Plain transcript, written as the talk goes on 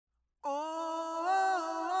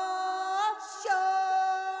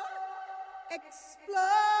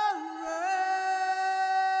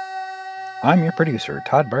I'm your producer,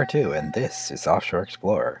 Todd Bartu, and this is Offshore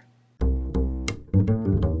Explorer.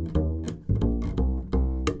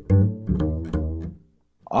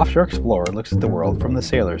 Offshore Explorer looks at the world from the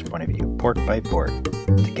sailor's point of view, port by port.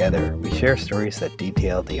 Together, we share stories that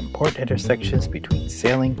detail the important intersections between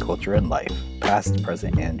sailing, culture, and life, past,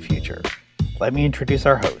 present, and future. Let me introduce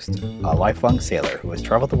our host, a lifelong sailor who has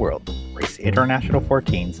traveled the world, raced international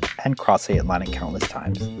 14s, and crossed the Atlantic countless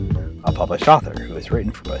times. A published author who has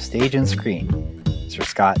written for both stage and screen, Sir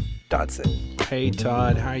Scott Dodson. Hey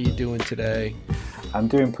Todd, how are you doing today? I'm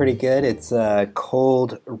doing pretty good. It's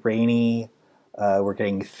cold, rainy. We're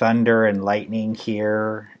getting thunder and lightning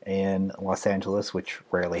here in Los Angeles, which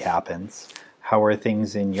rarely happens. How are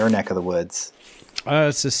things in your neck of the woods?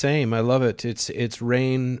 It's the same. I love it. It's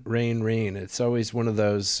rain, rain, rain. It's always one of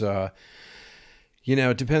those,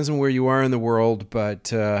 it depends on where you are in the world,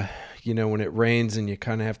 but, when it rains and you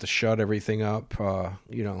kind of have to shut everything up,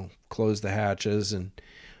 close the hatches and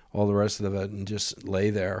all the rest of it and just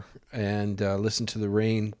lay there and listen to the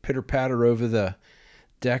rain pitter-patter over the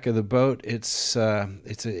deck of the boat. It's a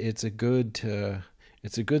good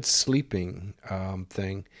sleeping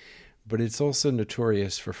thing, but it's also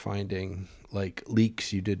notorious for finding like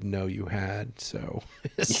leaks you didn't know you had. So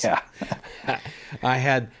yeah,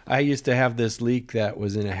 I used to have this leak that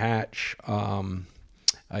was in a hatch.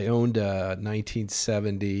 I owned a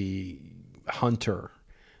 1970 Hunter.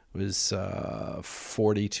 It was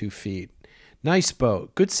 42 feet. Nice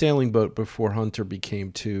boat, good sailing boat before Hunter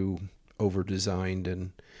became too over-designed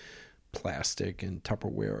and plastic and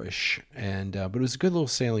Tupperware-ish. And but it was a good little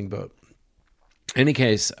sailing boat. Any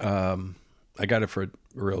case, I got it for a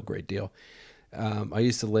real great deal. I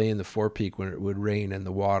used to lay in the forepeak when it would rain and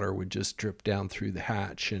the water would just drip down through the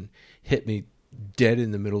hatch and hit me dead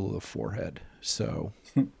in the middle of the forehead. So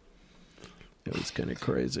it was kind of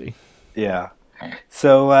crazy. Yeah.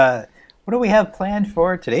 So what do we have planned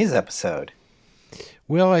for today's episode?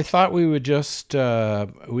 Well, I thought we would just go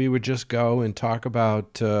and talk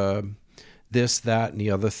about this, that, and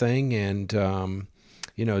the other thing, and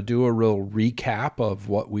do a real recap of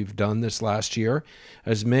what we've done this last year.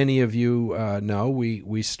 As many of you know,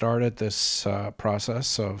 we started this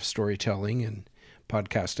process of storytelling and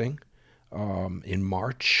podcasting in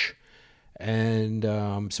March, and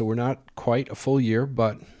so we're not quite a full year,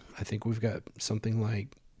 but I think we've got something like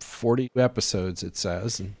 40 episodes, it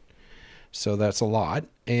says, and so that's a lot.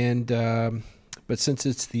 And but since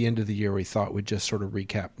it's the end of the year, we thought we'd just sort of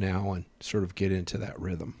recap now and sort of get into that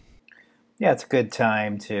rhythm. Yeah, it's a good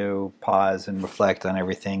time to pause and reflect on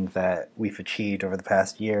everything that we've achieved over the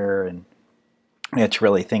past year, and to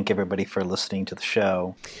really thank everybody for listening to the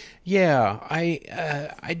show. Yeah,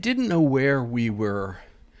 I didn't know where we were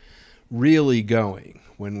really going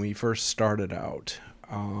when we first started out.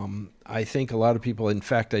 I think a lot of people, in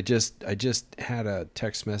fact, I just had a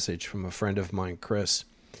text message from a friend of mine, Chris,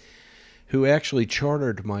 who actually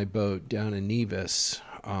chartered my boat down in Nevis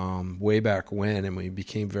way back when, and we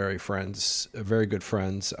became very good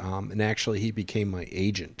friends. And actually, he became my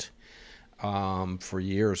agent for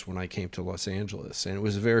years when I came to Los Angeles. And it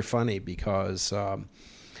was very funny because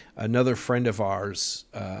another friend of ours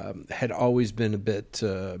had always been a bit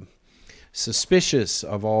suspicious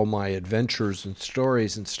of all my adventures and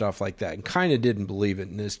stories and stuff like that, and kind of didn't believe it.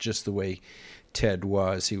 And it's just the way Ted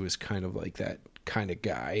was. He was kind of like that kind of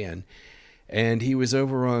guy. And he was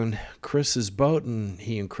over on Chris's boat, and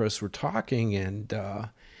he and Chris were talking, and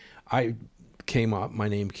I came up, my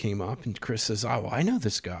name came up, and Chris says, "Oh, I know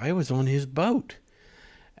this guy. I was on his boat."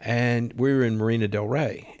 And we were in Marina del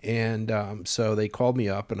Rey. And so they called me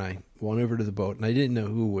up, and I went over to the boat, and I didn't know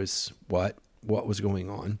who was what was going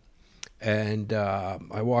on. And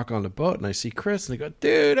I walk on the boat, and I see Chris, and I go,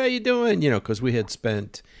 "Dude, how you doing?" Because we had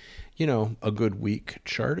spent, a good week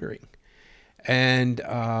chartering. And,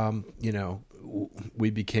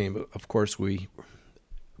 we became, of course,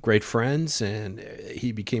 great friends, and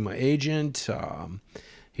he became my agent.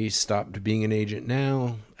 He stopped being an agent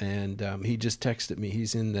now, and he just texted me.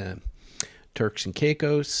 He's in the Turks and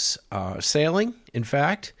Caicos sailing. In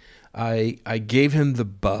fact, I gave him the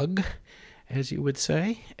bug, as you would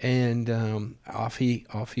say, and off he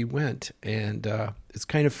went. And it's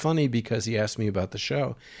kind of funny because he asked me about the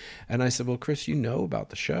show, and I said, "Well, Chris, you know about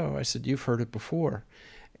the show." I said, "You've heard it before,"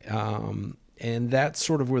 and that's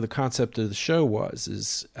sort of where the concept of the show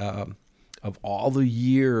is of all the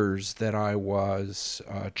years that I was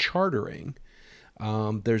chartering.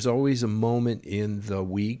 There's always a moment in the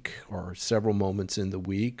week, or several moments in the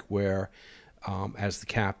week, where as the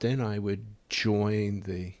captain, I would join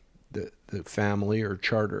the family or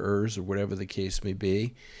charterers or whatever the case may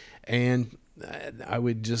be, and I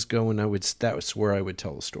would just go and that was where I would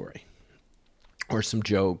tell the story. or some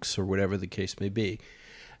jokes or whatever the case may be.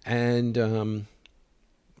 And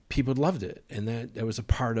people loved it, and that was a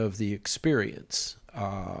part of the experience.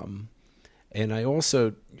 And I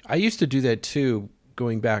used to do that too,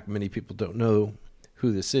 going back. Many people don't know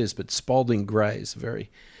who this is, but Spalding Gray is a very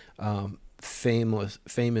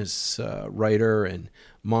famous writer and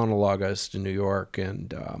monologuist in New York,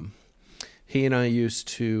 and he and I used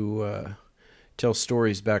to tell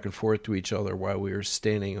stories back and forth to each other while we were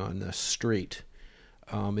standing on the street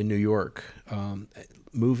in New York,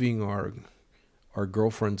 moving our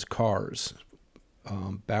girlfriends' cars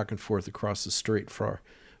back and forth across the street for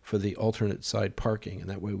the alternate side parking, and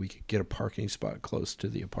that way we could get a parking spot close to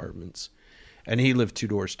the apartments. And he lived 2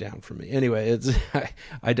 doors down from me. Anyway,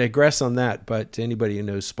 I digress on that, but anybody who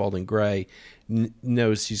knows Spalding Gray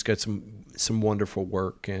knows he's got some wonderful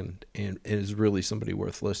work and is really somebody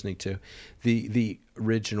worth listening to. The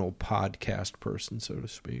original podcast person, so to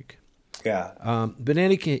speak. Yeah. But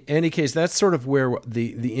in any case, that's sort of where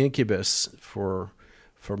the incubus for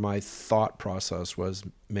my thought process was,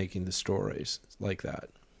 making the stories like that.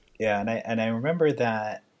 Yeah, and I remember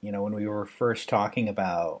that, when we were first talking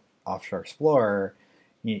about Offshore Explorer,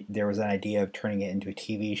 there was an idea of turning it into a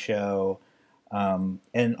TV show,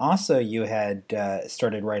 and also you had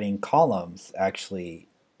started writing columns actually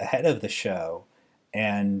ahead of the show,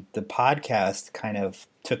 and the podcast kind of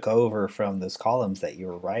took over from those columns that you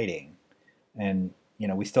were writing, and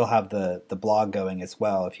we still have the blog going as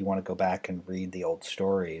well if you want to go back and read the old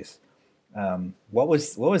stories. What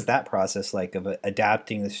was that process like of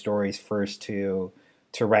adapting the stories first to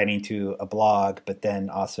writing to a blog, but then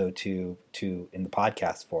also to in the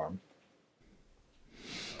podcast form?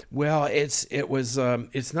 Well,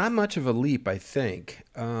 it's not much of a leap, I think.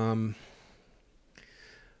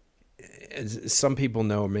 As some people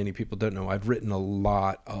know, many people don't know, I've written a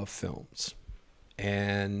lot of films,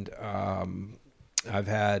 and I've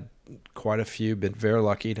had quite a few. Been very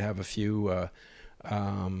lucky to have a few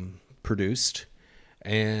produced.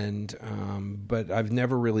 And but I've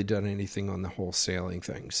never really done anything on the whole sailing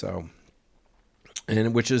thing,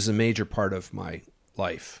 and which is a major part of my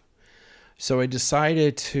life. So I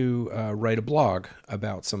decided to write a blog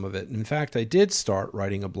about some of it. In fact, I did start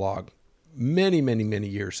writing a blog many, many, many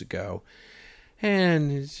years ago,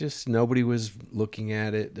 and it's just nobody was looking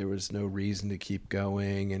at it. There was no reason to keep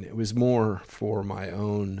going, and it was more for my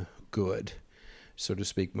own good, so to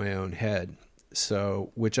speak, my own head.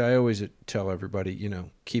 So, which I always tell everybody,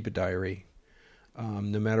 keep a diary.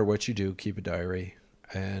 No matter what you do, keep a diary,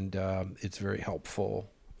 and it's very helpful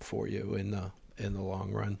for you in the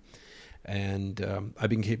long run. And I've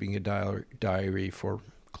been keeping a diary for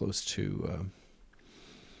close to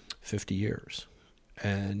 50 years,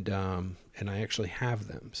 and I actually have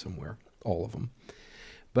them somewhere, all of them.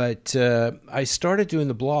 But I started doing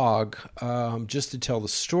the blog just to tell the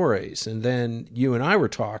stories. And then you and I were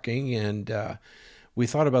talking, and we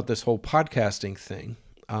thought about this whole podcasting thing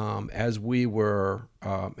as we were,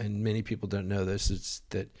 and many people don't know this, it's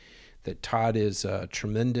that Todd is a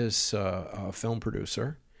tremendous film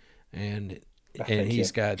producer, and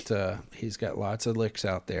he's got lots of licks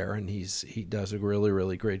out there, and he does a really,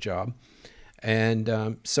 really great job.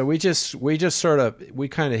 And so we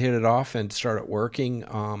kind of hit it off and started working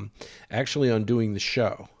actually on doing the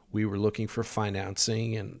show. We were looking for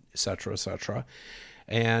financing and et cetera, et cetera.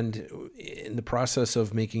 And in the process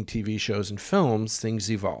of making TV shows and films,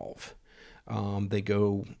 things evolve. They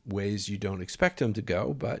go ways you don't expect them to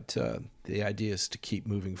go, but the idea is to keep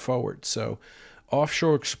moving forward. So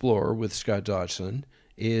Offshore Explorer with Scott Dodson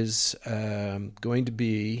is going to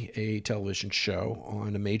be a television show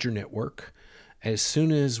on a major network as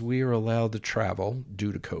soon as we are allowed to travel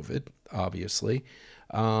due to COVID, obviously.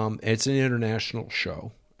 It's an international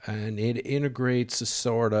show, and it integrates a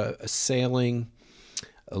sort of a sailing,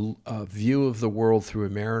 a view of the world through a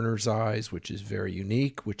mariner's eyes, which is very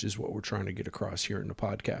unique, which is what we're trying to get across here in the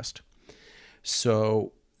podcast.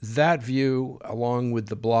 So that view, along with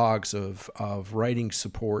the blogs of writing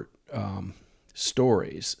support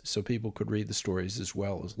stories, so people could read the stories as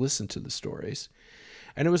well as listen to the stories.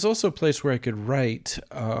 And it was also a place where I could write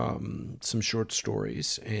some short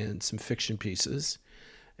stories and some fiction pieces,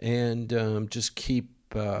 and just keep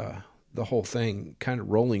the whole thing kind of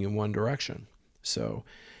rolling in one direction. So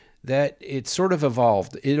that it sort of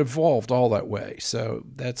evolved. It evolved all that way. So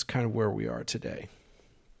that's kind of where we are today.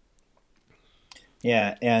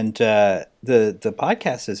 Yeah, and the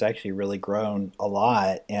podcast has actually really grown a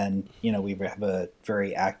lot, and we have a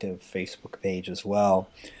very active Facebook page as well.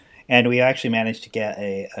 And we actually managed to get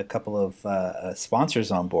a couple of sponsors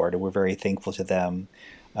on board, and we're very thankful to them.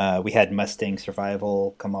 We had Mustang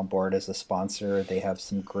Survival come on board as a sponsor. They have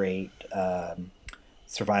some great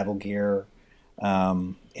survival gear,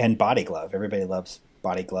 and Body Glove. Everybody loves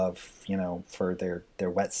Body Glove, for their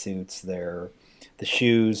wetsuits, the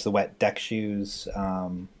shoes, the wet deck shoes,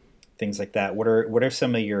 things like that. What are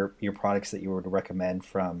some of your products that you would recommend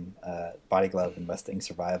from Body Glove and Mustang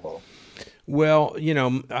Survival? Well,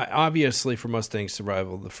 obviously for Mustang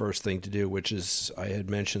Survival, the first thing to do, which is, I had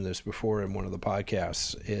mentioned this before in one of the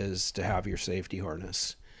podcasts, is to have your safety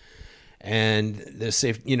harness. And the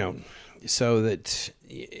safety, so that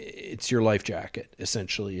it's your life jacket,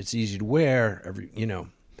 essentially. It's easy to wear.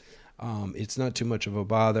 It's not too much of a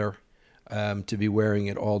bother to be wearing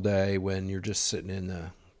it all day when you're just sitting in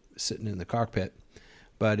the cockpit.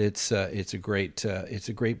 But it's a great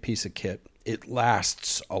piece of kit. It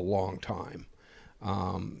lasts a long time.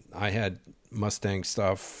 I had Mustang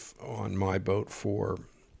stuff on my boat for,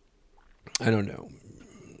 I don't know,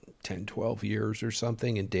 10, 12 years or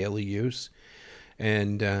something in daily use.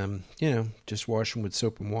 And, just wash them with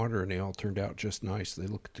soap and water, and they all turned out just nice. They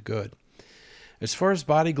looked good. As far as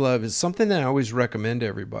Body Glove, is something that I always recommend to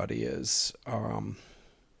everybody is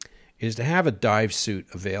to have a dive suit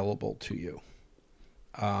available to you.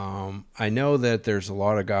 I know that there's a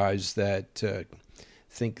lot of guys that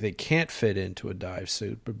think they can't fit into a dive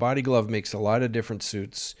suit, but Body Glove makes a lot of different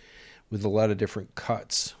suits with a lot of different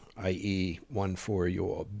cuts, i.e. one for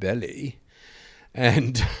your belly.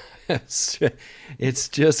 And it's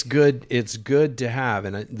just good. It's good to have.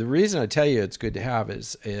 And the reason I tell you it's good to have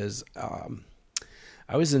is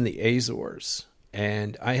I was in the Azores,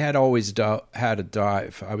 and I had always had a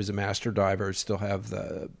dive. I was a master diver. I still have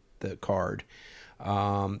the card.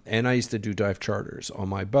 And I used to do dive charters on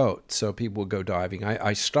my boat. So people would go diving.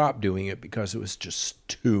 I stopped doing it because it was just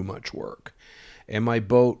too much work. And my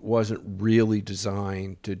boat wasn't really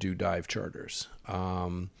designed to do dive charters.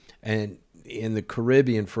 And in the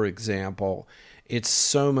Caribbean, for example, it's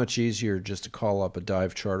so much easier just to call up a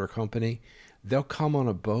dive charter company. They'll come on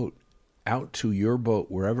a boat out to your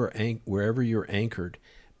boat, wherever you're anchored,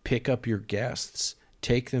 pick up your guests,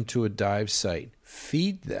 take them to a dive site,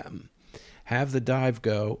 feed them, have the dive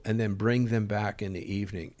go, and then bring them back in the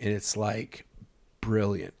evening. And it's like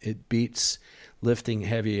brilliant. It beats lifting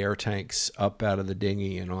heavy air tanks up out of the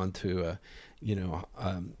dinghy and onto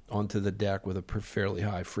the deck with a fairly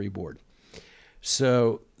high freeboard.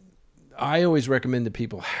 So I always recommend that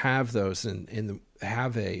people have those and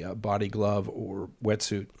have a Body Glove or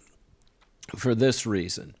wetsuit for this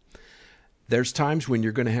reason. There's times when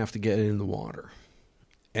you're going to have to get in the water.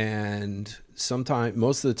 And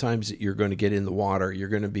most of the times that you're going to get in the water, you're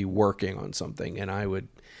going to be working on something. And I would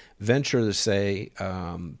venture to say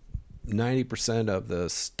 90% of the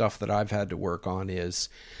stuff that I've had to work on is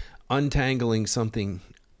untangling something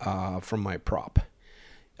from my prop,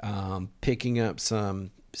 picking up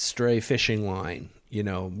some stray fishing line,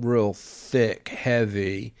 real thick,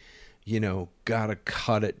 heavy, got to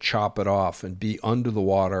cut it, chop it off, and be under the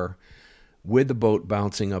water with the boat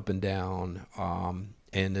bouncing up and down.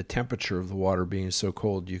 And the temperature of the water being so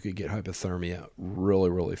cold, you could get hypothermia really,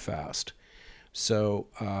 really fast. So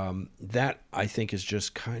that, I think, is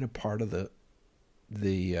just kind of part of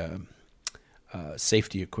the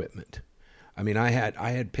safety equipment. I mean, I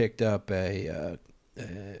had picked up a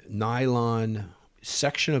nylon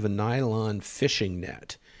section of a nylon fishing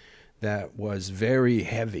net that was very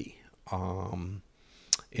heavy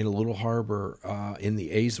in a little harbor in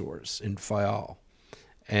the Azores in Fayal.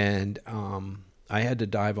 And I had to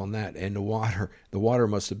dive on that, and the water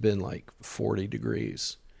must have been like 40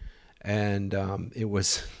 degrees, and it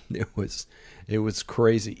was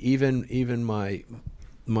crazy. Even my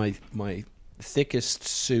thickest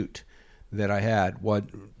suit that I had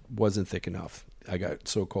wasn't thick enough. I got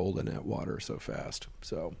so cold in that water so fast.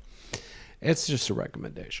 So it's just a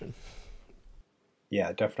recommendation.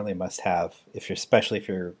 Yeah, definitely must have, especially if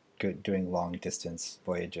you're doing long distance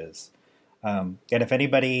voyages. And if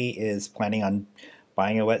anybody is planning on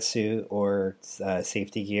buying a wetsuit or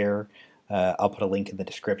safety gear, I'll put a link in the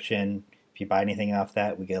description. If you buy anything off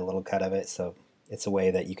that, we get a little cut of it. So it's a way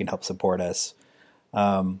that you can help support us.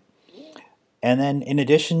 And then in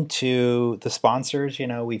addition to the sponsors,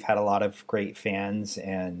 we've had a lot of great fans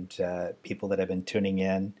and people that have been tuning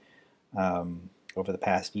in over the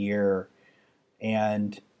past year.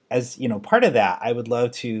 And as part of that, I would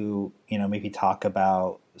love to maybe talk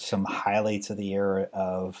about some highlights of the year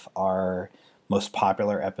of our most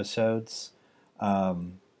popular episodes,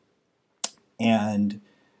 and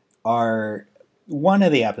one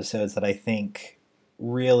of the episodes that I think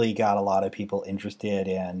really got a lot of people interested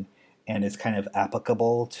in and is kind of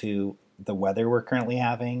applicable to the weather we're currently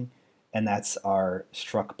having and that's our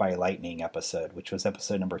Struck by Lightning episode, which was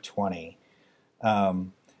episode number 20.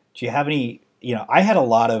 Do you have any? I had a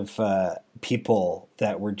lot of people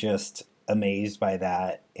that were just amazed by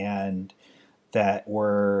that, and that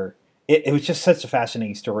were. It was just such a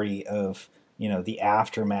fascinating story of the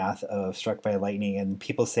aftermath of Struck by Lightning, and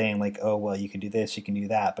people saying like, "Oh, well, you can do this, you can do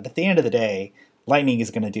that," but at the end of the day, lightning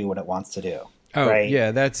is going to do what it wants to do. Oh, right?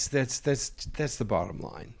 Yeah, that's the bottom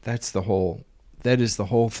line. That is the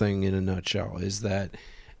whole thing in a nutshell. Is that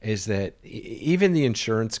even the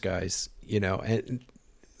insurance guys, and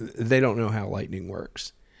they don't know how lightning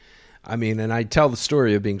works. I mean, and I tell the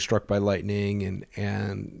story of being struck by lightning,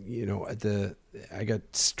 and I got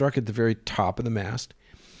struck at the very top of the mast.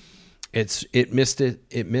 It missed the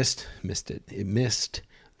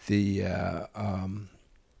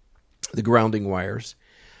grounding wires,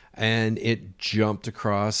 and it jumped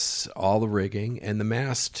across all the rigging. And the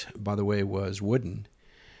mast, by the way, was wooden,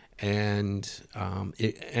 and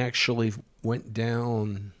it actually went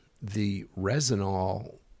down the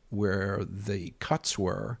resinol where the cuts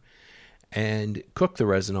were, and cooked the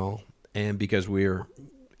resinol. And because we were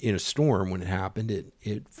in a storm when it happened,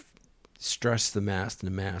 it stressed the mast, and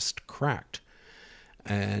the mast cracked.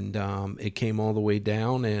 And it came all the way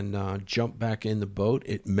down and jumped back in the boat.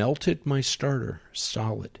 It melted my starter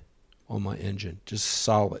solid on my engine, just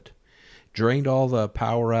solid. Drained all the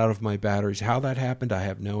power out of my batteries. How that happened, I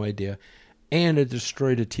have no idea. And it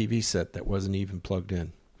destroyed a TV set that wasn't even plugged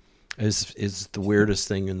in. Is the weirdest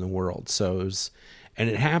thing in the world. So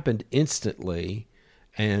it happened instantly,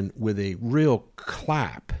 and with a real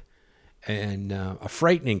clap, and a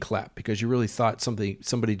frightening clap, because you really thought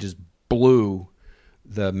somebody just blew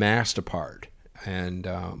the mast apart. And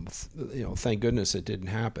thank goodness it didn't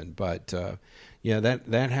happen. But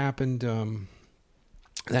that happened.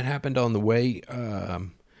 That happened on the way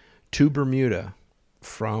to Bermuda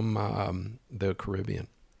from the Caribbean.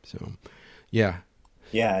 So, yeah.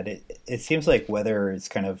 Yeah, it seems like weather is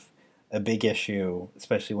kind of a big issue,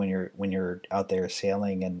 especially when you're out there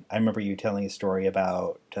sailing. And I remember you telling a story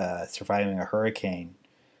about surviving a hurricane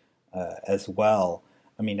as well.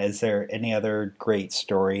 I mean, is there any other great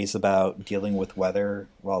stories about dealing with weather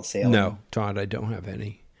while sailing? No, Todd, I don't have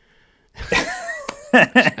any.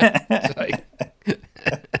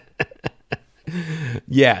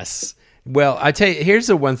 Yes. Well, I tell you, here's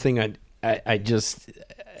the one thing I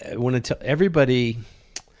want to tell everybody.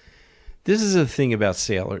 This is the thing about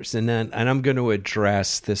sailors, and I'm going to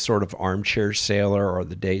address this sort of armchair sailor, or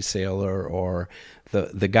the day sailor, or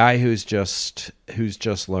the guy who's just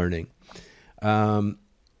learning, trying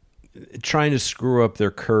to screw up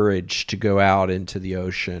their courage to go out into the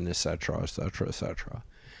ocean, etc., etc., etc.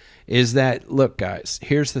 Is that, look, guys,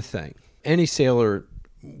 here's the thing: any sailor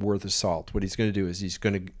worth of salt, what he's going to do is he's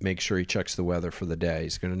going to make sure he checks the weather for the day.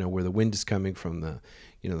 He's going to know where the wind is coming from, the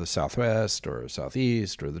southwest or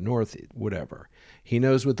southeast or the north, whatever. He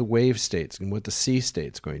knows what the wave state's and what the sea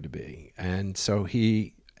state's going to be. And so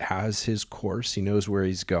he has his course. He knows where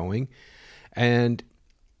he's going. And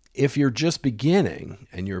if you're just beginning,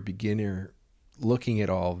 and you're a beginner looking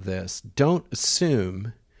at all of this, don't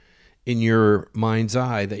assume in your mind's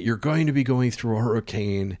eye that you're going to be going through a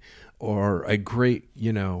hurricane or a great,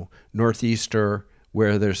 northeaster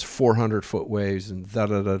where there's 400-foot waves and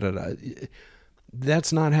da-da-da-da-da.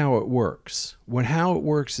 That's not how it works. How it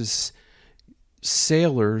works is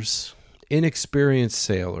sailors, inexperienced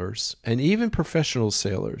sailors, and even professional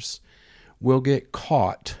sailors will get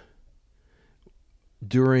caught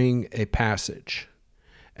during a passage.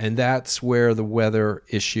 And that's where the weather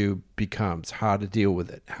issue becomes, how to deal with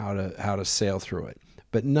it, how to sail through it.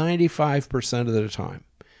 But 95% of the time,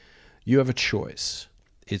 you have a choice.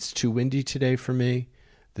 It's too windy today for me.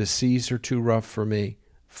 The seas are too rough for me.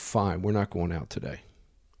 Fine, we're not going out today.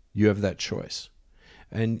 You have that choice.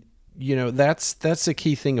 And, that's the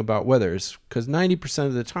key thing about weather, is because 90%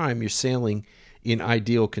 of the time you're sailing in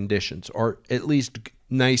ideal conditions, or at least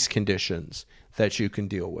nice conditions that you can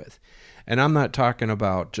deal with. And I'm not talking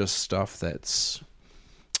about just stuff that's,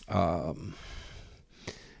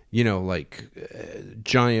 like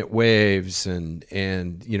giant waves and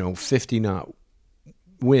 50 knot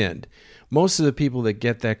wind. Most of the people that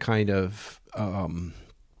get that kind of,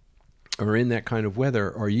 or in that kind of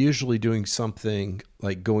weather, are usually doing something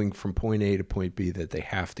like going from point A to point B that they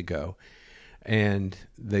have to go. And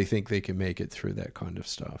they think they can make it through that kind of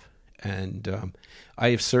stuff. And I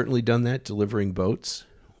have certainly done that, delivering boats.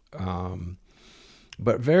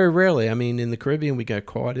 But very rarely, in the Caribbean, we got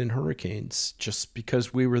caught in hurricanes just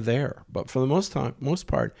because we were there. But for the most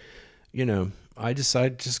part, I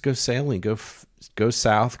decided to just go sailing, go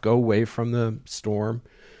south, go away from the storm,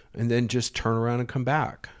 and then just turn around and come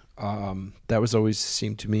back. That was always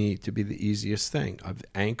seemed to me to be the easiest thing. I've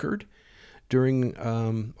anchored during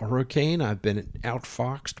a hurricane. I've been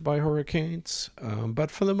outfoxed by hurricanes,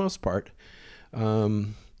 but for the most part,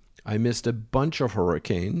 I missed a bunch of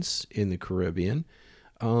hurricanes in the Caribbean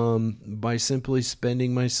by simply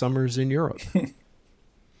spending my summers in Europe.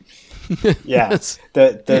 Yeah,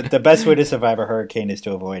 the best way to survive a hurricane is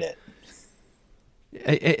to avoid it.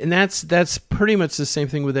 And that's pretty much the same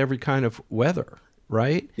thing with every kind of weather,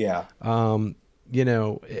 right? Yeah.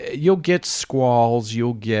 You'll get squalls,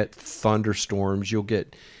 you'll get thunderstorms, you'll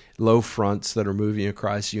get low fronts that are moving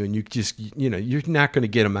across you, and you just, you're not going to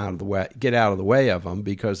get out of the way of them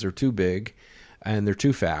because they're too big and they're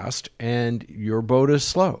too fast, and your boat is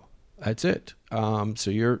slow. That's it. So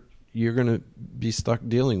you're going to be stuck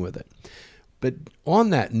dealing with it. But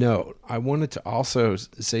on that note, I wanted to also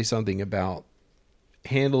say something about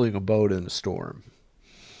handling a boat in a storm.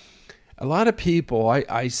 A lot of people,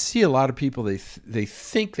 I see a lot of people, they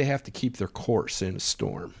think they have to keep their course in a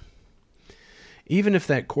storm, even if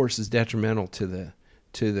that course is detrimental to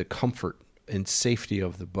the comfort and safety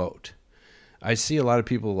of the boat. I see a lot of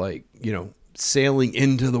people sailing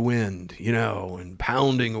into the wind, and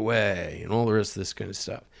pounding away and all the rest of this kind of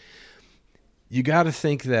stuff. You got to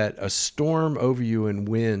think that a storm over you and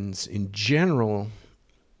winds in general,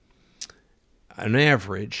 on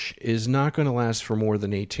average, is not going to last for more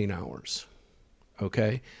than 18 hours.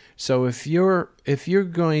 Okay? So if you're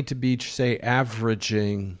going to be, say,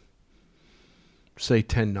 averaging, say,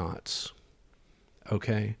 10 knots,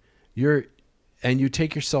 okay, you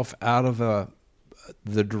take yourself out of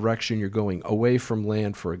the direction you're going, away from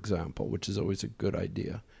land, for example, which is always a good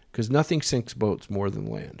idea, because nothing sinks boats more than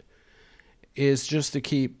land, is just to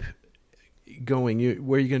keep going.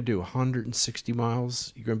 Where are you going to do? 160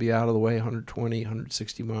 miles? You're going to be out of the way 120,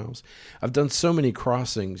 160 miles. I've done so many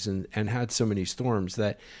crossings and had so many storms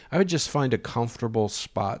that I would just find a comfortable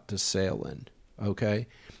spot to sail in. Okay,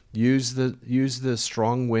 use the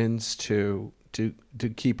strong winds to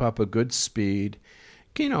keep up a good speed.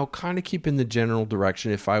 Kind of keep in the general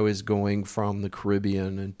direction. If I was going from the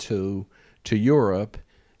Caribbean and to Europe,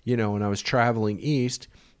 and I was traveling east,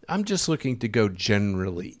 I'm just looking to go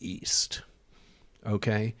generally east.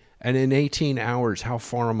 Okay? And in 18 hours, how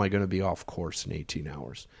far am I going to be off course in 18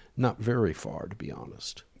 hours? Not very far, to be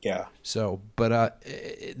honest. Yeah. So, but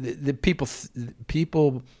the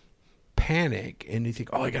people panic and they think,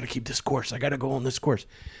 oh, I got to keep this course. I got to go on this course.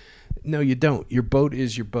 No, you don't. Your boat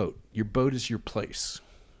is your boat. Your boat is your place.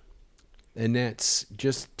 And that's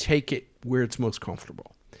just take it where it's most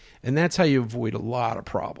comfortable. And that's how you avoid a lot of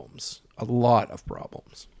problems. A lot of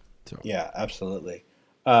problems. So. Yeah, absolutely.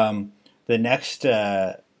 The next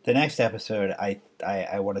episode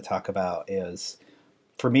I want to talk about is,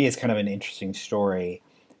 for me, it's kind of an interesting story.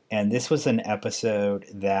 And this was an episode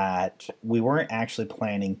that we weren't actually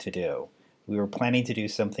planning to do. We were planning to do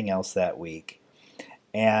something else that week.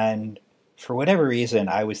 And for whatever reason,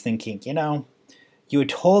 I was thinking, you had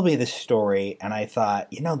told me this story, and I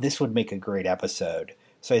thought, this would make a great episode.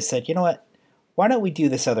 So I said, you know what? Why don't we do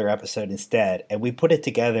this other episode instead? And we put it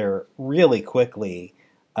together really quickly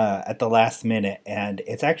at the last minute, and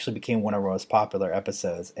it's actually became one of our most popular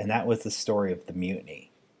episodes, and that was the story of the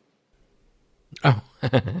mutiny. Oh,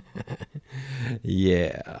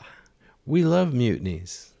 yeah. We love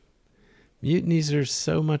mutinies. Mutinies are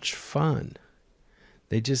so much fun.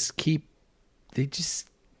 They just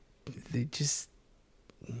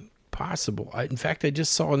possible. In fact, I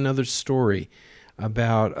just saw another story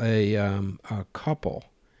about a couple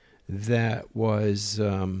that was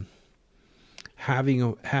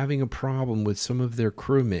having a problem with some of their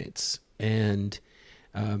crewmates, and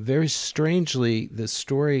very strangely, the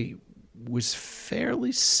story was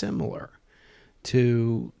fairly similar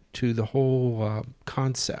to the whole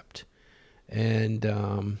concept, and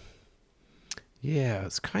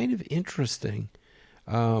it's kind of interesting.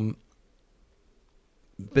 But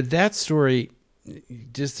that story,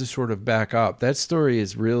 just to sort of back up, that story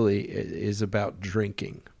is about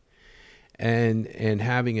drinking and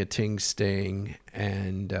having a ting sting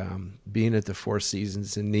and being at the Four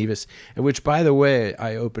Seasons in Nevis, and which, by the way,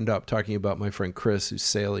 I opened up talking about my friend Chris, who's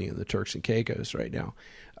sailing in the Turks and Caicos right now.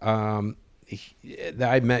 I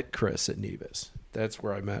met Chris at Nevis. That's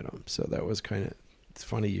where I met him. So that was it's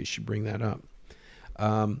funny you should bring that up.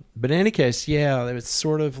 But in any case, it's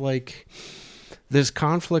sort of like this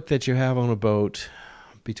conflict that you have on a boat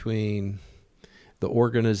between the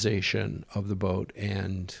organization of the boat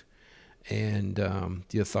and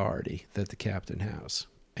the authority that the captain has.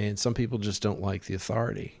 And some people just don't like the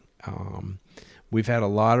authority. We've had a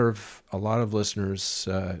lot of listeners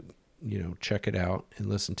check it out and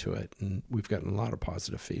listen to it. And we've gotten a lot of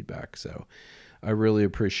positive feedback. So I really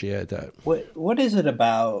appreciate that. What is it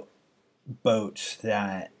about boats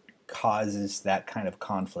that causes that kind of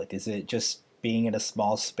conflict? Is it just being in a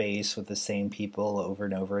small space with the same people over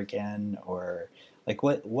and over again, or like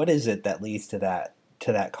what is it that leads to that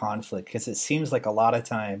conflict? Because it seems like a lot of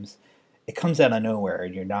times it comes out of nowhere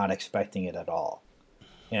and you're not expecting it at all.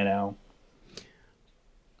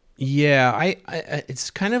 Yeah, I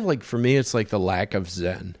it's kind of like, for me, it's like the lack of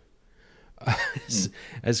Zen.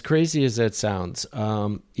 As crazy as that sounds,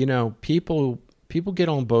 people get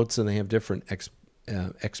on boats and they have different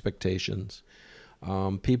expectations.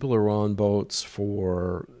 People are on boats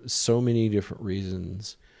for so many different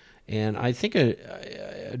reasons, and I think I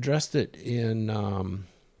addressed it in our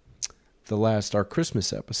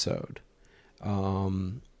Christmas episode,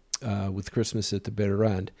 with Christmas at the Bitter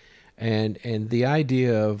End. And the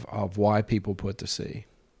idea of why people put to sea,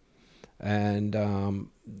 and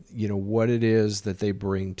what it is that they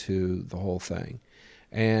bring to the whole thing,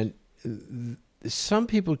 and some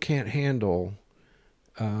people can't handle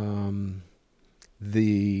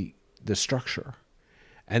the structure,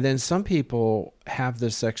 and then some people have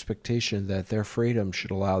this expectation that their freedom should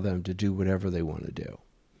allow them to do whatever they want to do.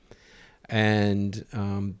 And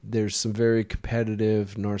there's some very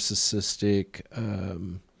competitive, narcissistic,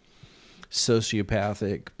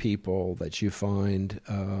 sociopathic people that you find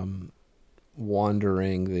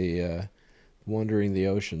wandering the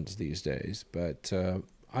oceans these days. But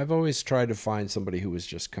I've always tried to find somebody who was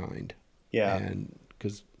just kind. Yeah. And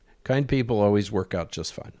because kind people always work out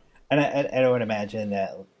just fine. And I would imagine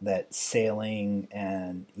that sailing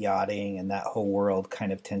and yachting and that whole world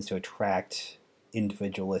kind of tends to attract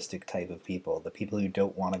individualistic type of people, the people who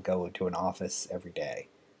don't want to go into an office every day,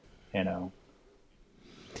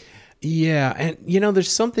 Yeah, and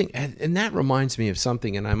there's something, and that reminds me of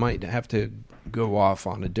something, and I might have to go off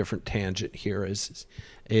on a different tangent here. Is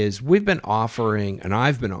we've been offering, and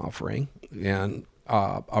I've been offering, and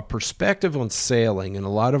a perspective on sailing, and a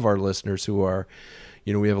lot of our listeners who are,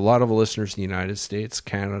 we have a lot of listeners in the United States,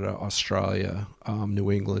 Canada, Australia,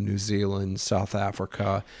 New England, New Zealand, South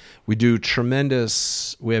Africa. We have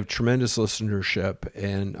tremendous listenership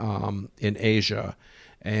in Asia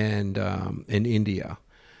and in India.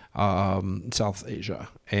 South Asia,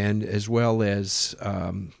 and as well as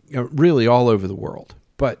really all over the world.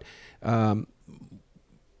 But one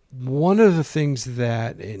of the things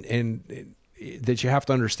that and that you have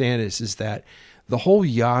to understand is that the whole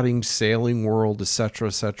yachting, sailing world, et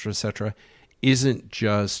cetera, isn't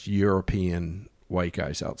just European white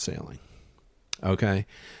guys out sailing. Okay,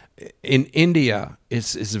 in India,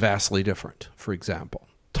 it's vastly different. For example,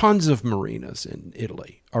 tons of marinas in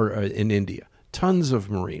Italy or in India. Tons of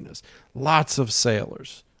marinas, lots of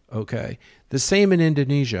sailors, okay? The same in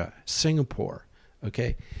Indonesia, Singapore,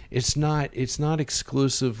 okay? It's not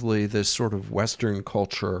exclusively this sort of Western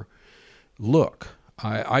culture look.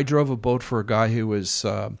 I drove a boat for a guy who was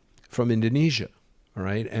from Indonesia, all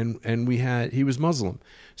right? And he was Muslim,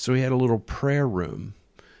 so he had a little prayer room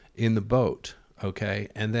in the boat, okay?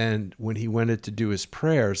 And then when he went to do his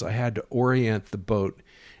prayers, I had to orient the boat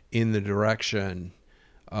in the direction.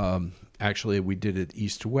 Actually, we did it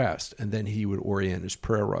east to west, and then he would orient his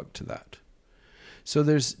prayer rug to that. So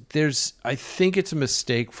I think it's a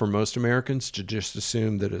mistake for most Americans to just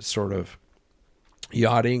assume that it's sort of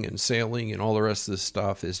yachting and sailing and all the rest of this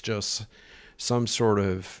stuff is just some sort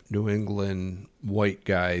of New England white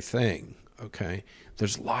guy thing. Okay,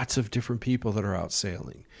 there's lots of different people that are out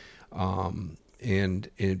sailing, and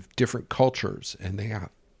in different cultures, and they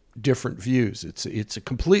have different views. It's a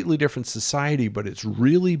completely different society, but it's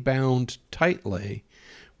really bound tightly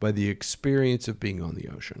by the experience of being on the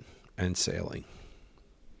ocean and sailing.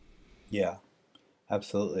 Yeah,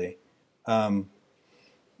 absolutely.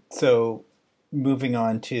 So moving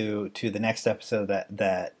on to the next episode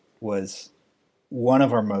that was one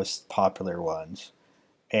of our most popular ones,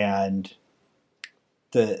 and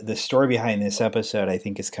the story behind this episode I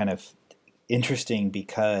think is kind of interesting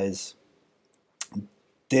because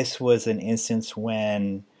this was an instance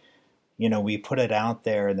when, we put it out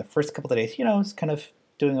there in the first couple of days, it was kind of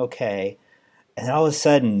doing okay. And then all of a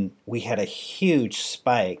sudden we had a huge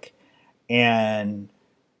spike, and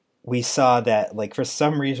we saw that, like, for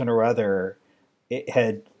some reason or other, it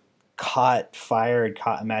had caught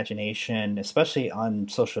imagination, especially on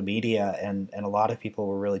social media. And a lot of people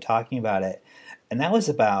were really talking about it. And that was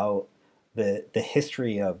about the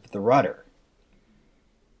history of the rudder.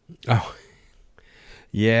 Oh,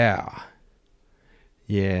 Yeah,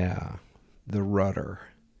 the rudder.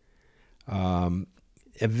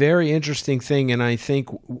 a very interesting thing, and I think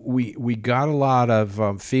we got a lot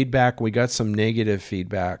of feedback. We got some negative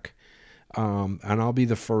feedback, and I'll be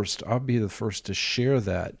the first. I'll be the first to share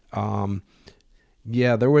that.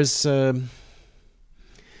 Yeah, there was.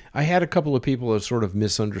 I had a couple of people that sort of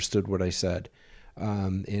misunderstood what I said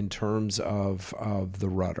in terms of the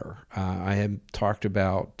rudder. I had talked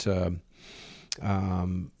about the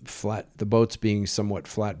boats being somewhat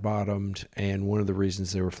flat bottomed, and one of the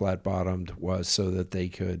reasons they were flat bottomed was so that they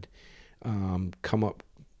could come up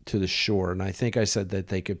to the shore. And I think I said that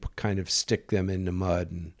they could kind of stick them in the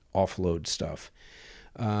mud and offload stuff.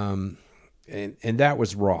 And that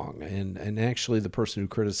was wrong. And actually the person who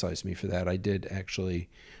criticized me for that, I did actually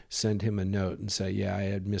send him a note and say, yeah, I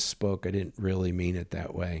had misspoke. I didn't really mean it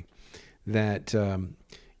that way. That,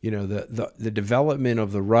 the development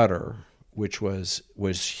of the rudder, which was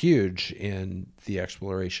huge in the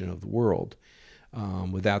exploration of the world.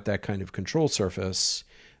 Without that kind of control surface,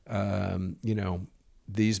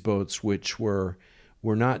 these boats, which were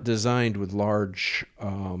not designed with large,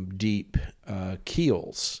 deep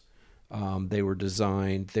keels. They were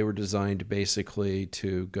designed basically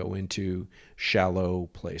to go into shallow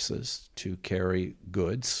places to carry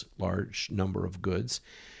goods, large number of goods,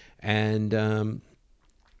 and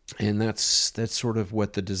that's sort of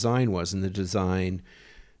what the design was. And the design,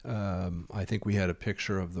 I think we had a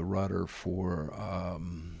picture of the rudder for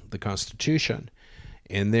the Constitution,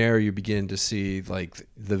 and there you begin to see like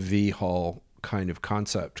the V-hull kind of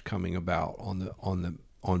concept coming about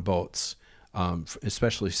on boats.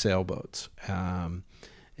 Especially sailboats.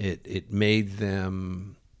 It made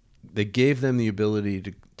them. They gave them the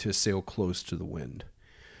ability to sail close to the wind,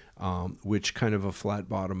 which kind of a flat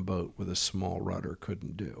bottom boat with a small rudder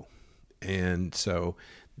couldn't do. And so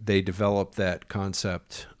they developed that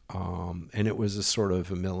concept, and it was a sort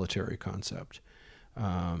of a military concept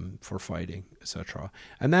for fighting, etc.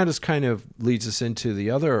 And that is kind of leads us into the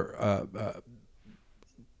other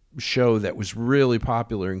show that was really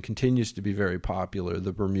popular and continues to be very popular,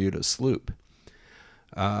 the Bermuda sloop,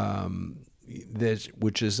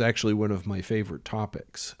 which is actually one of my favorite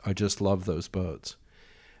topics. I just love those boats.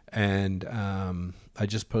 And I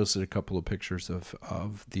just posted a couple of pictures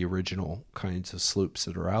of the original kinds of sloops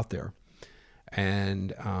that are out there.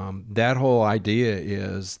 And that whole idea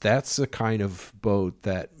is that's the kind of boat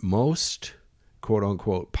that most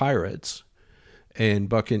quote-unquote pirates and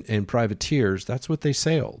privateers, that's what they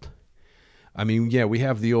sailed. I mean, yeah, we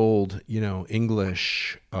have the old,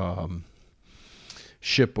 English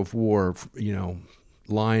ship of war,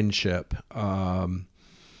 line ship,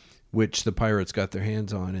 which the pirates got their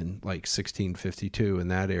hands on in like 1652 in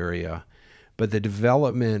that area. But the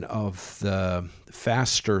development of the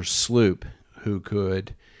faster sloop who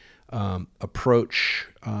could approach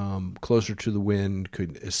closer to the wind,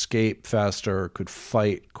 could escape faster, could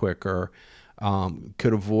fight quicker,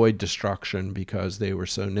 could avoid destruction because they were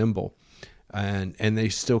so nimble, and they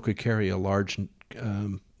still could carry a large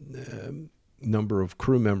number of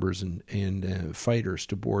crew members and fighters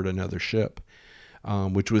to board another ship,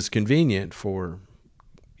 which was convenient for,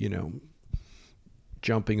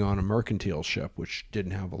 jumping on a mercantile ship, which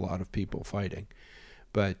didn't have a lot of people fighting.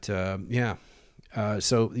 But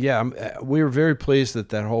we were very pleased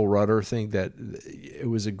that whole rudder thing, that it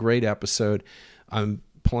was a great episode. I'm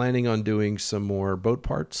planning on doing some more boat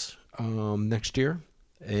parts next year,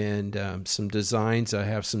 and some designs. I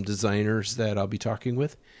have some designers that I'll be talking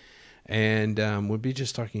with, and we'll be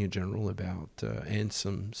just talking in general about and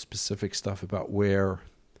some specific stuff about where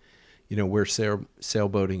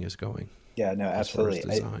sailboating is going. Yeah, no,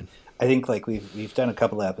 absolutely. I think like we've done a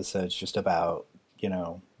couple of episodes just about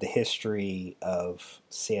the history of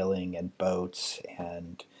sailing and boats,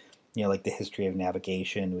 and like the history of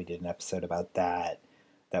navigation. We did an episode about that.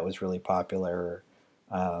 That was really popular.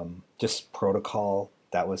 Just protocol.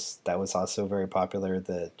 That was also very popular.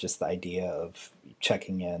 The idea of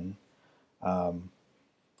checking in.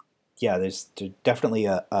 There's definitely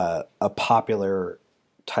a popular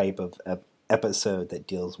type of episode that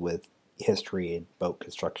deals with history and boat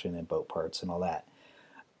construction and boat parts and all that.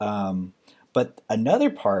 But another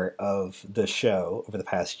part of the show over the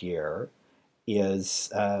past year is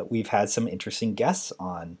we've had some interesting guests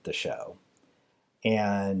on the show.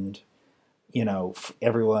 And,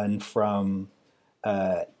 everyone from,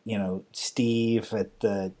 Steve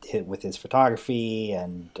with his photography,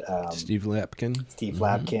 and Steve Lapkin.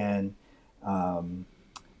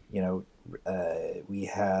 We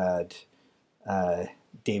had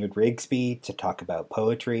David Rigsby to talk about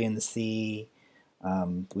poetry in the sea.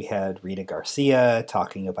 We had Rita Garcia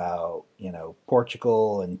talking about,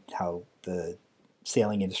 Portugal and how the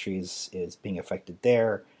sailing industry is being affected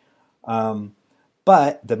there.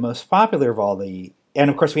 But the most popular of all and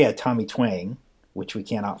of course we had Tommy Twing, which we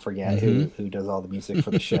cannot forget, who does all the music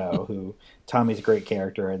for the show. Tommy's a great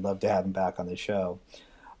character. I'd love to have him back on the show.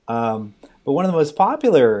 But one of the most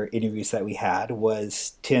popular interviews that we had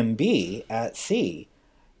was Tim B at Sea.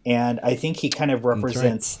 And I think he kind of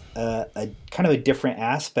represents a kind of a different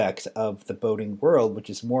aspect of the boating world, which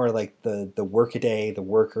is more like the workaday, the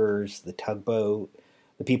workers, the tugboat,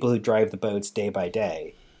 the people who drive the boats day by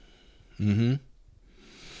day. Mm-hmm.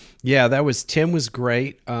 Yeah, Tim was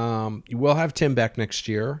great. We'll have Tim back next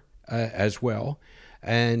year as well.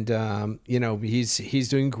 And, he's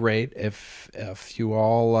doing great. If you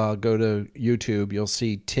all go to YouTube, you'll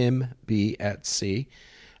see Tim B at Sea.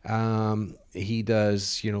 He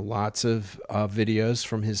does, lots of videos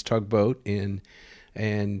from his tugboat and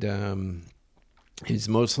he's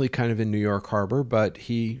mostly kind of in New York Harbor, but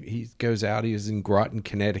he goes out. He was in Groton,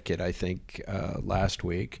 Connecticut, I think, last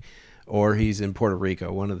week, or he's in Puerto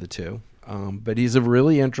Rico, one of the two. But he's a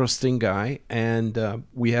really interesting guy, and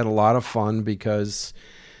we had a lot of fun because,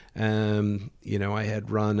 I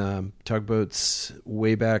had run tugboats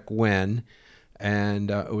way back when,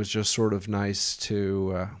 and it was just sort of nice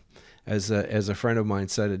to, as a friend of mine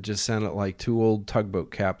said, it just sounded like two old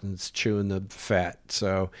tugboat captains chewing the fat.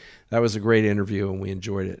 So that was a great interview, and we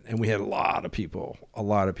enjoyed it. And we had a lot of people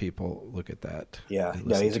look at that. Yeah,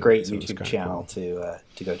 he's a great YouTube channel cool.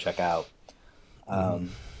 to go check out.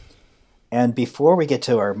 And before we get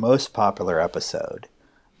to our most popular episode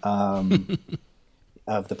of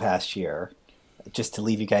the past year, just to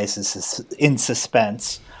leave you guys in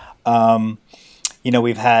suspense,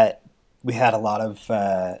 we had a lot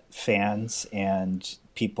of fans and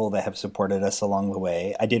people that have supported us along the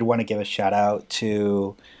way. I did want to give a shout out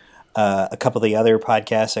to a couple of the other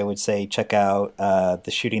podcasts. I would say check out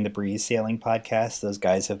the Shooting the Breeze Sailing podcast. Those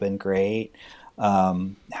guys have been great.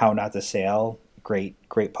 How Not to Sail, great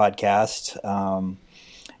podcast.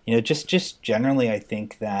 Just generally, I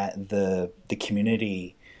think that the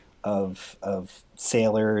community of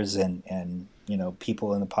sailors and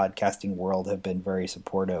people in the podcasting world have been very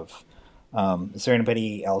supportive. Is there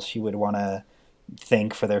anybody else you would want to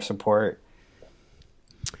thank for their support?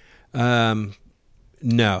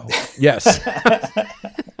 No. Yes.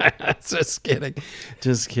 Just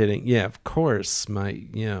kidding. Yeah, of course. My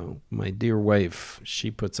dear wife,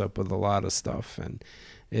 she puts up with a lot of stuff. And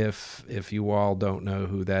if you all don't know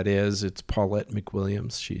who that is, it's Paulette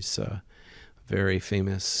McWilliams. She's a very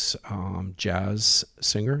famous jazz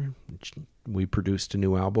singer. We produced a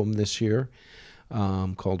new album this year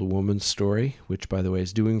called A Woman's Story, which, by the way,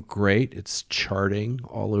 is doing great. It's charting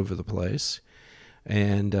all over the place.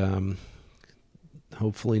 And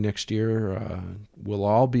hopefully next year we'll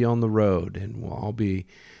all be on the road and we'll all be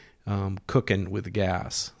cooking with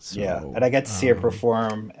gas. So, yeah, and I got to see her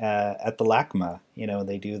perform at the LACMA.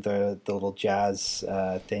 They do the little jazz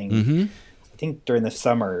thing. Mm-hmm. I think during the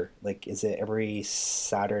summer, is it every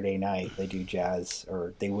Saturday night they do jazz,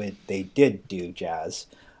 or they did do jazz.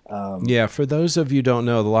 Yeah, for those of you who don't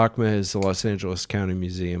know, the LACMA is the Los Angeles County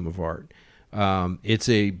Museum of Art. It's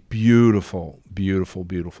a beautiful, beautiful,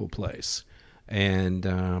 beautiful place.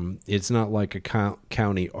 And it's not like a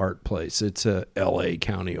county art place. It's a LA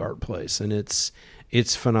county art place. And it's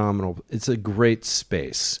phenomenal. It's a great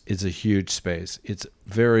space. It's a huge space. It's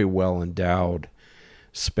very well endowed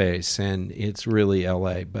space. And it's really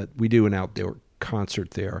LA. But we do an outdoor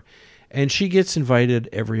concert there. And she gets invited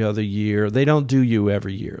every other year. They don't do you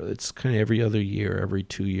every year. It's kind of every other year, every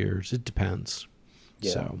 2 years. It depends.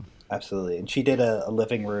 Yeah, so. Absolutely. And she did a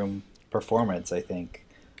living room performance, I think.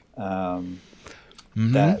 Mm-hmm.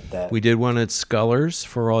 That we did one at Scullers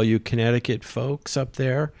for all you Connecticut folks up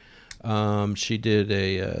there. She did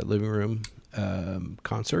a living room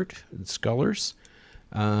concert at Scullers.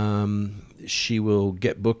 She will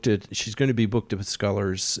get booked she's going to be booked at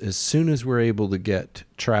Scullers as soon as we're able to get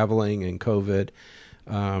traveling and COVID.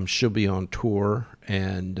 She'll be on tour,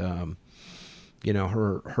 and her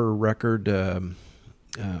record, A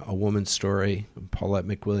Woman's Story, Paulette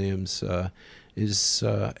McWilliams, is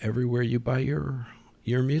everywhere you buy your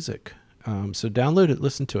music. So download it,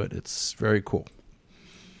 listen to it. It's very cool.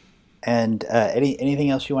 And anything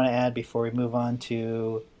else you want to add before we move on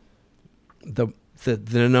to the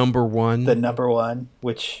number one? The number one,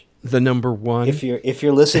 which the number one. If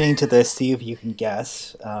you're listening to this, see if you can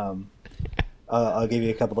guess. I'll give you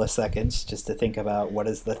a couple of seconds just to think about what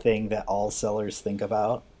is the thing that all sellers think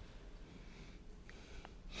about.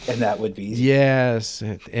 And that would be yes,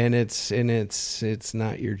 and it's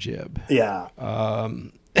not your jib. Yeah.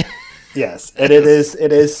 Yes, and it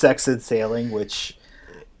is Sex and Sailing, which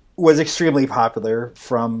was extremely popular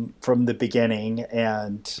from the beginning,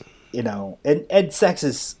 and and sex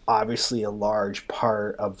is obviously a large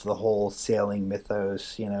part of the whole sailing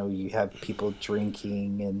mythos. You have people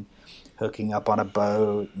drinking and hooking up on a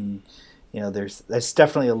boat, and there's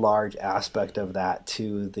definitely a large aspect of that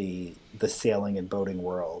to the sailing and boating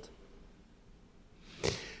world.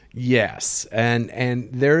 Yes, and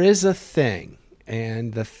there is a thing,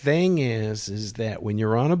 and the thing is that when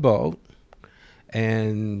you're on a boat,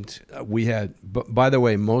 and we had, by the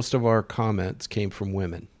way, most of our comments came from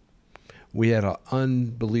women. We had an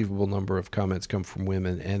unbelievable number of comments come from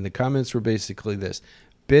women, and the comments were basically this: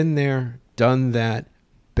 been there, done that,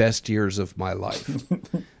 best years of my life.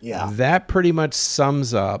 Yeah. That pretty much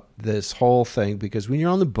sums up this whole thing, because when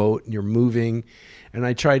you're on the boat and you're moving, and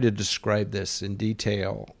I try to describe this in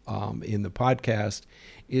detail in the podcast,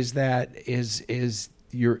 is that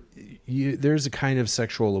there's a kind of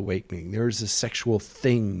sexual awakening. There's a sexual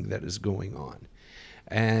thing that is going on.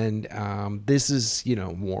 And this is,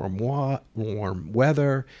 warm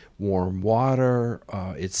weather, warm water.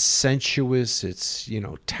 It's sensuous. It's,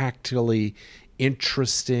 tactily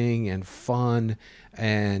interesting and fun.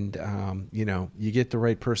 And, you get the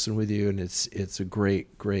right person with you, and it's a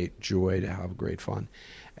great, great joy to have great fun.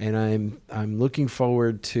 And I'm looking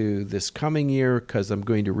forward to this coming year, because I'm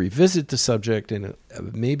going to revisit the subject in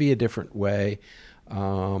maybe a different way,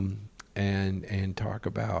 and talk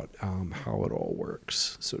about how it all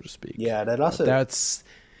works, so to speak. Yeah, that's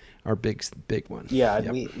our big one. Yeah,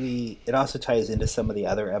 and it also ties into some of the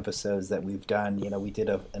other episodes that we've done. We did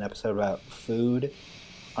an episode about food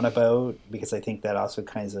on a boat, because I think that also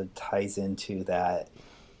kind of ties into that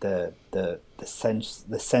the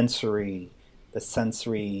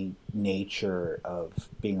sensory nature of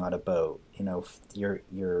being on a boat. You're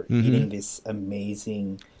Mm-hmm. eating this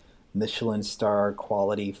amazing Michelin star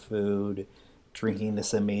quality food, drinking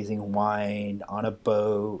this amazing wine on a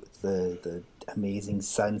boat, the amazing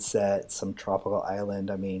sunset, some tropical island.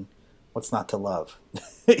 I mean, what's not to love?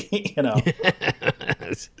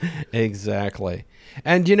 Exactly.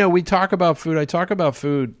 And we talk about food. I talk about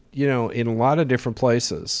food, in a lot of different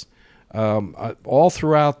places. All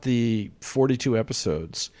throughout the 42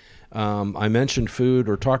 episodes, I mentioned food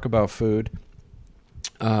or talk about food.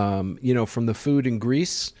 From the food in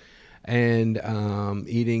Greece, and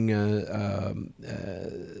eating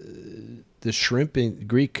the shrimp in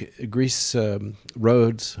Greece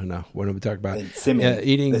roads. No, what am I talking about?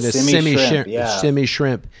 Eating the simi shrimp. Yeah. Simi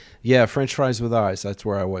shrimp. Yeah, French fries with eyes. That's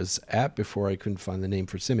where I was at before I couldn't find the name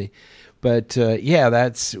for simi. But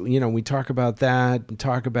that's, we talk about that. And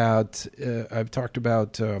talk about I've talked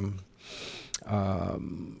about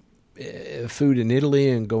food in Italy,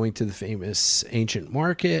 and going to the famous ancient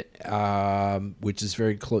market, which is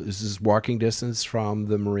very close. This is walking distance from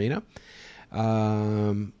the marina.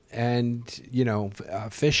 And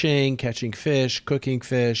fishing, catching fish, cooking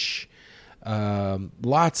fish,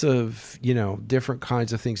 lots of different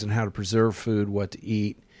kinds of things on how to preserve food, what to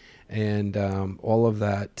eat, and all of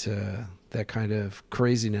that kind of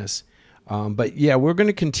craziness. But we're going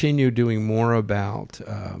to continue doing more about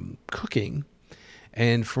cooking.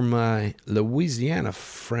 And for my Louisiana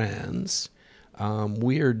friends,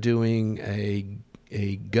 we are doing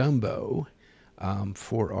a gumbo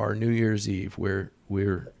for our New Year's Eve. We're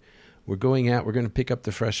going out. We're going to pick up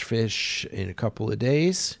the fresh fish in a couple of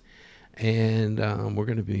days, and we're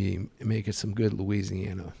going to be making some good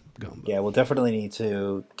Louisiana gumbo. Yeah, we'll definitely need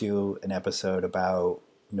to do an episode about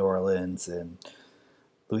New Orleans and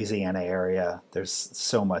Louisiana area. There's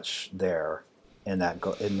so much there in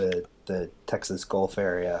the Texas Gulf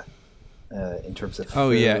area in terms of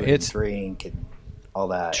food and drink and all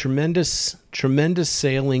that. Tremendous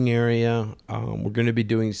sailing area. We're going to be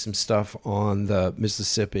doing some stuff on the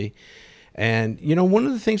Mississippi. And, one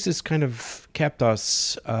of the things that's kind of kept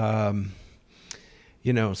us,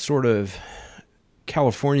 sort of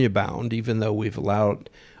California bound, even though we've allowed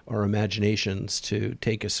our imaginations to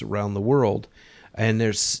take us around the world. And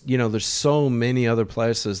there's so many other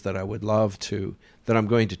places that I would love to, that I'm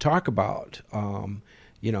going to talk about.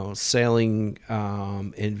 Sailing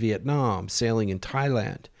in Vietnam, sailing in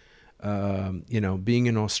Thailand, being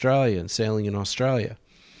in Australia and sailing in Australia.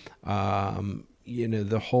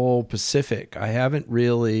 The whole Pacific. I haven't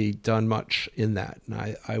really done much in that,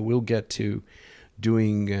 and I will get to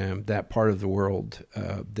doing that part of the world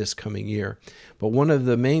this coming year. But one of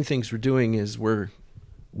the main things we're doing is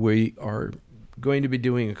we are going to be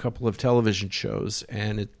doing a couple of television shows,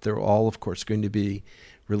 and they're all, of course, going to be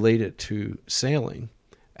related to sailing.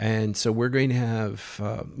 And so we're going to have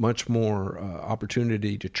much more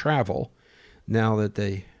opportunity to travel now that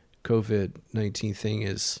the COVID-19 thing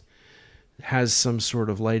has some sort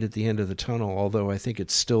of light at the end of the tunnel, although I think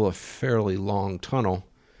it's still a fairly long tunnel.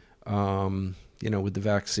 with the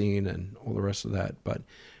vaccine and all the rest of that. But,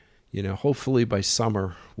 hopefully by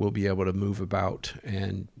summer we'll be able to move about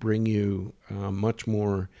and bring you much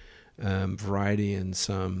more variety and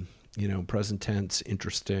some, present tense,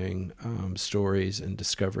 interesting stories and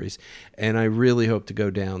discoveries. And I really hope to go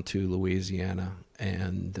down to Louisiana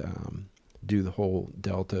and do the whole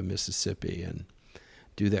Delta, Mississippi, and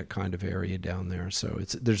do that kind of area down there. So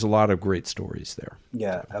there's a lot of great stories there.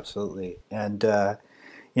 Yeah, absolutely. And I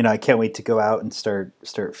can't wait to go out and start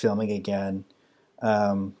filming again.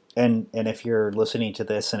 And if you're listening to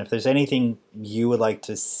this, and if there's anything you would like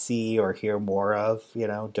to see or hear more of,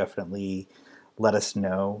 definitely let us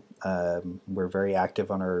know. We're very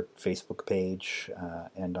active on our Facebook page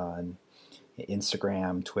and on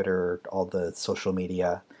Instagram, Twitter, all the social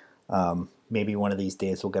media. Maybe one of these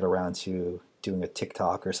days we'll get around to doing a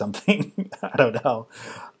TikTok or something. I don't know.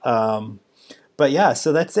 But yeah,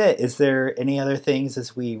 so that's it. Is there any other things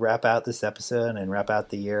as we wrap out this episode and wrap out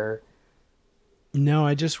the year? No,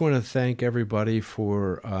 I just want to thank everybody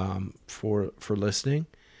for listening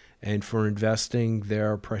and for investing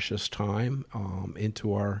their precious time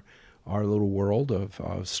into our little world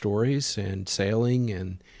of stories and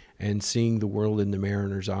sailing and seeing the world in the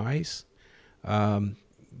mariner's eyes.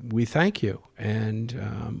 We thank you,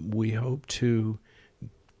 and we hope to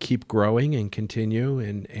keep growing and continue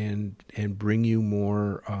and bring you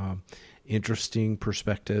more interesting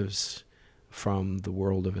perspectives from the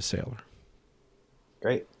world of a sailor.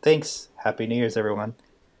 Great. Thanks. Happy New Year's, everyone.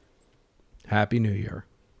 Happy New Year.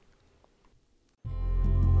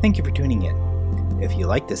 Thank you for tuning in. If you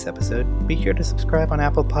like this episode, be sure to subscribe on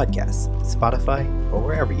Apple Podcasts, Spotify, or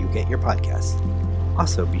wherever you get your podcasts.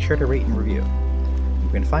 Also, be sure to rate and review. You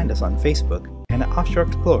can find us on Facebook and at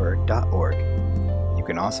offshoreexplorer.org. You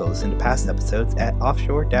can also listen to past episodes at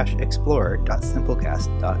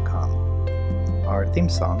offshore-explorer.simplecast.com. Our theme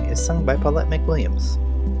song is sung by Paulette McWilliams,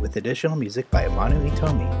 with additional music by Manu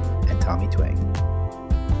Itomi and Tommy Twang.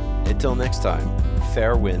 Until next time,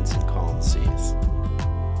 fair winds and calm seas.